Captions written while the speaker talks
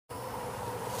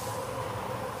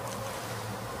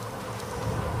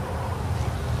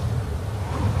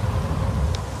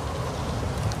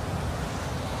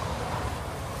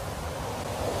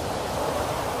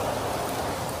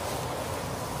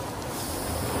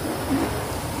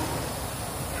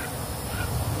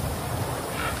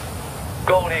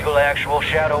Eagle Actual.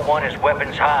 Shadow 1 is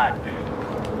weapons hot.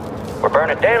 We're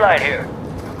burning daylight here.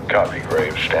 Copy,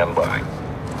 Graves. Stand by.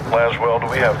 Laswell, do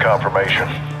we have confirmation?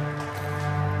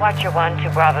 Watcher 1 to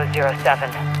Bravo 07.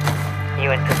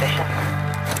 You in position?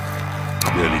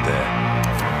 Nearly there.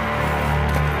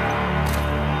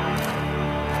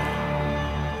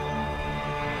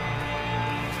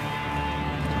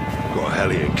 Got a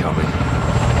heli incoming.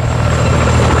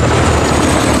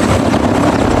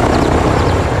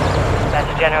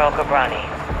 That's General Gabrani.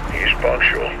 He's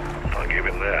punctual. I'll give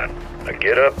him that. Now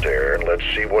get up there and let's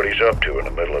see what he's up to in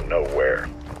the middle of nowhere.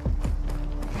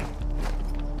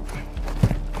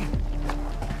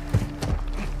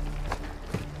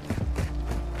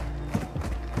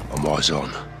 I'm eyes on.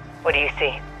 What do you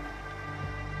see?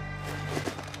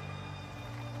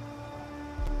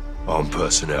 Armed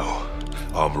personnel,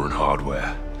 armor and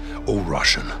hardware, all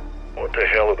Russian. What the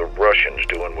hell are the Russians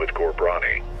doing with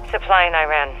Gabrani? Supplying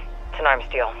Iran. It's an arms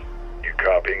deal. You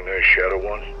copying this, Shadow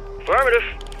 1? Affirmative.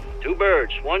 2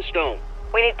 birds, 1 stone.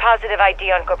 We need positive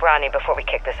ID on Gabrani before we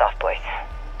kick this off, boys.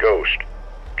 Ghost,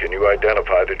 can you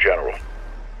identify the general?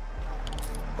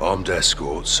 Armed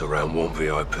escorts around 1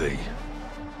 VIP.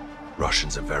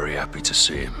 Russians are very happy to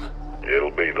see him.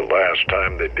 It'll be the last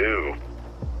time they do.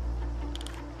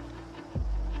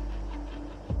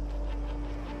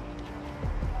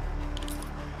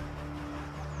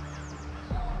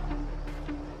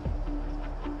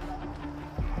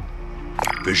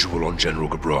 Visual on General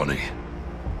Gabrani.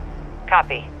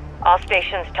 Copy. All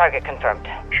stations, target confirmed.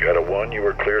 Shadow 1, you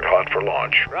are cleared hot for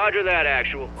launch. Roger that,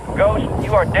 Actual. Ghost,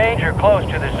 you are danger close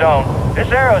to the zone. This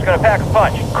arrow's gonna pack a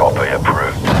punch. Copy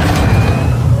approved.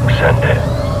 Send it.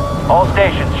 All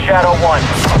stations, Shadow 1.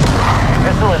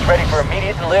 Missile is ready for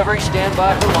immediate delivery. Stand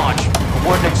by for launch.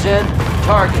 Coordinates in.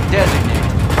 Target designated.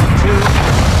 2,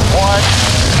 1.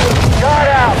 Shot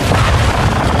out!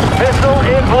 Missile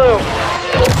in blue.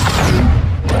 Good.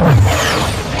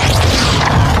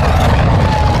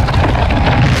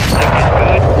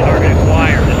 Target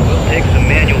acquired. This will take some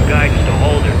manual guidance to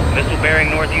hold her. Missile bearing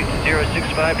northeast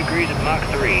 065 degrees at Mach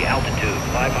 3. Altitude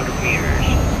 500 meters.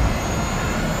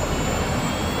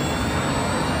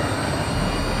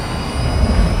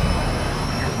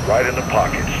 Right in the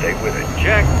pocket. Stay with it.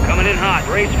 Check. Coming in hot.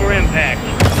 Brace for impact.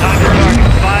 Time to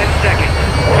target 5 seconds.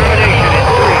 Termination in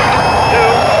 3, 2,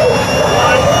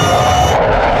 1.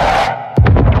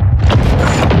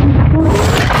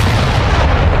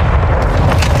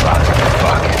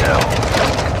 Fucking hell.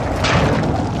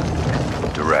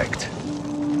 Direct.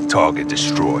 Target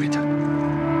destroyed.